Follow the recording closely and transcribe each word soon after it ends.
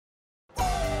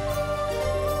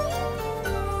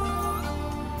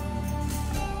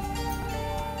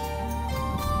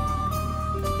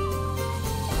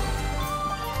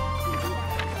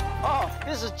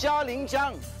is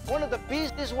Jialingjiang, one of the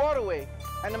busiest waterway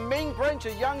and the main branch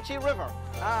of Yangtze River.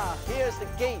 Here's the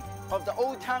gate of the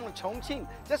old town of Chongqing,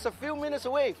 just a few minutes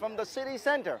away from the city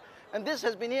center. And this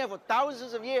has been here for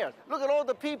thousands of years. Look at all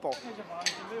the people.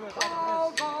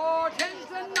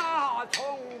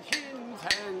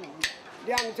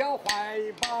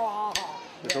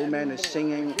 This old man is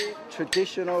singing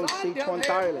traditional Sichuan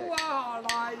dialect.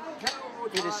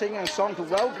 He is singing a song to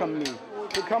welcome me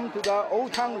to come to the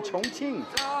old town of Chongqing.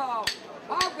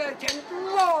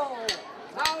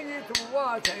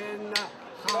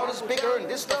 Now this big urn,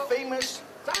 this is the famous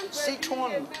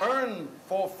Sichuan urn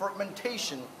for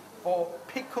fermentation, for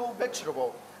pickled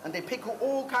vegetable. And they pickle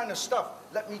all kind of stuff.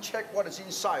 Let me check what is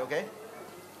inside, okay?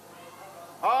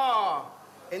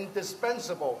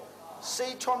 Indispensable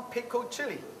Sichuan pickled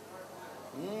chili.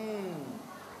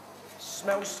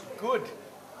 Smells good.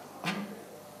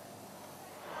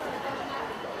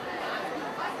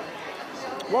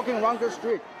 Walking around the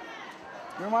street,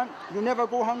 you know what? You never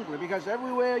go hungry because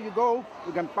everywhere you go,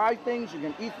 you can buy things, you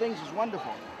can eat things. It's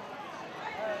wonderful.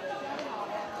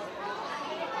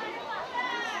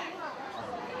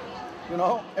 You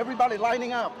know, everybody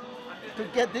lining up to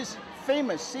get this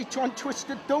famous Sichuan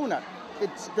twisted donut.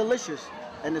 It's delicious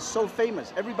and it's so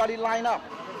famous. Everybody line up.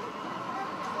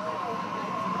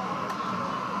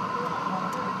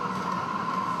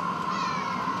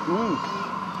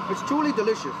 It's truly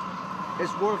delicious.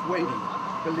 It's worth waiting,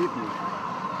 believe me.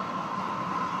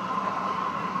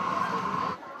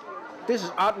 This is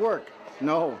artwork.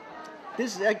 No,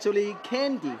 this is actually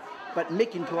candy, but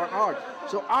made into an art.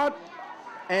 So art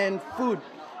and food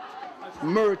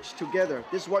merge together.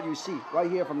 This is what you see right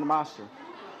here from the master.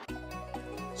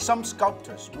 Some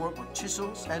sculptors work with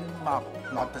chisels and marble,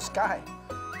 not the sky.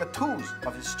 The tools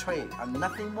of his trade are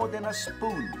nothing more than a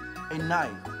spoon, a knife,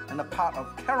 and a pot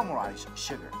of caramelized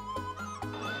sugar.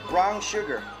 Brown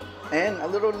sugar and a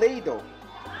little ladle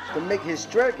to make his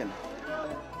dragon.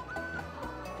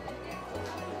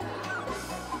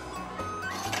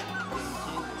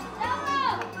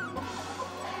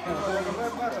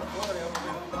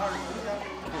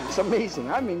 It's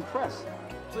amazing. I'm impressed.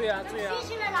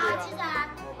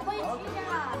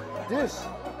 This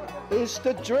is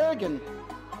the dragon.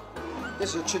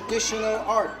 This is a traditional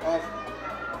art of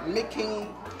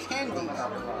making candy.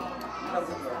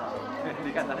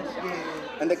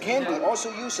 And the candy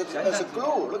also used as a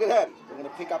glue. Look at that. We're going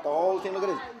to pick up the whole thing. Look at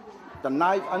this. The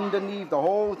knife underneath, the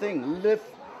whole thing. The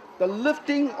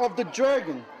lifting of the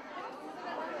dragon.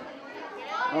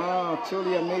 Oh,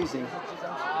 truly amazing.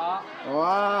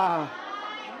 Wow.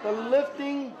 The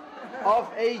lifting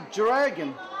of a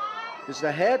dragon. This is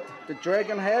the head, the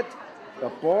dragon head, the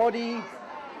body,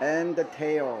 and the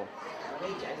tail.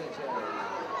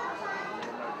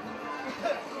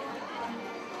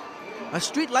 A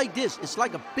street like this is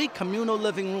like a big communal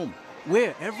living room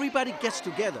where everybody gets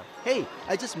together. Hey,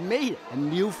 I just made a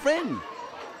new friend.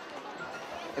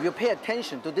 If you pay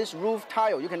attention to this roof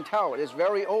tile, you can tell it's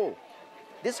very old.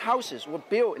 These houses were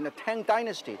built in the Tang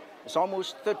Dynasty. It's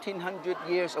almost 1,300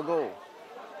 years ago.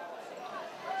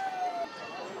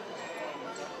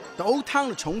 The old town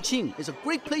of Chongqing is a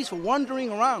great place for wandering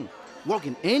around. Walk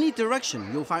in any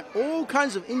direction, you'll find all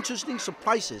kinds of interesting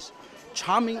surprises,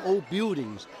 charming old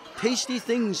buildings, tasty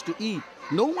things to eat.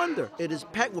 No wonder it is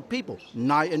packed with people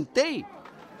night and day.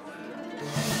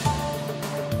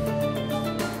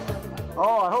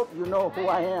 Oh, I hope you know who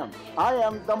I am. I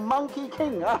am the Monkey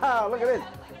King. Look at this.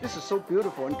 This is so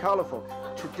beautiful and colorful.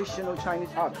 Traditional Chinese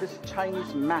art. This is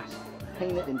Chinese mask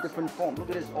painted in different forms. Look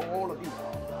at this, all of these.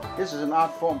 This is an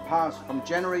art form passed from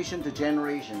generation to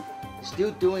generation.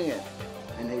 Still doing it,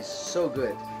 and it's so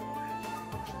good.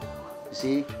 You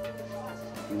see,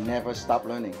 you never stop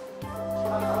learning.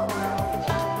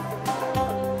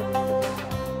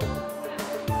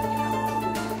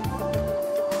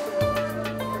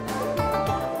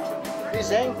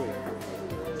 He's angry.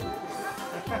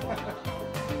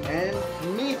 And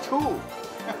me too.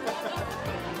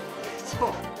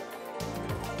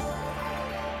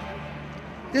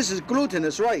 This is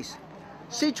glutinous rice.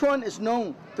 Sichuan is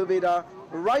known to be the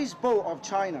rice bowl of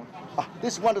China.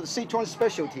 This is one of the Sichuan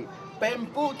specialty.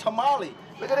 Bamboo tamale.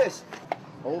 Look at this.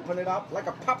 Open it up like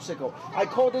a popsicle. I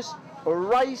call this a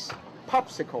rice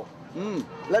popsicle.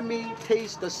 Let me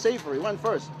taste the savory one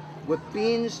first. With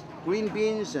beans, green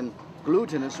beans, and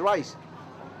glutinous rice.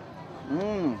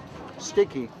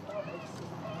 Sticky,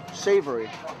 savory,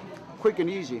 quick and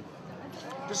easy.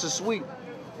 This is sweet.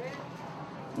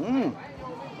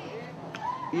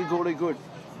 Equally good.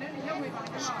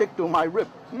 Stick to my rib.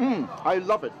 I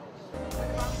love it.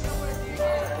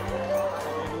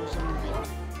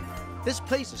 This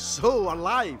place is so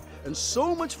alive and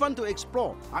so much fun to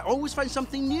explore. I always find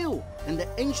something new in the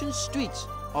ancient streets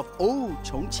of Old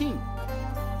Chongqing.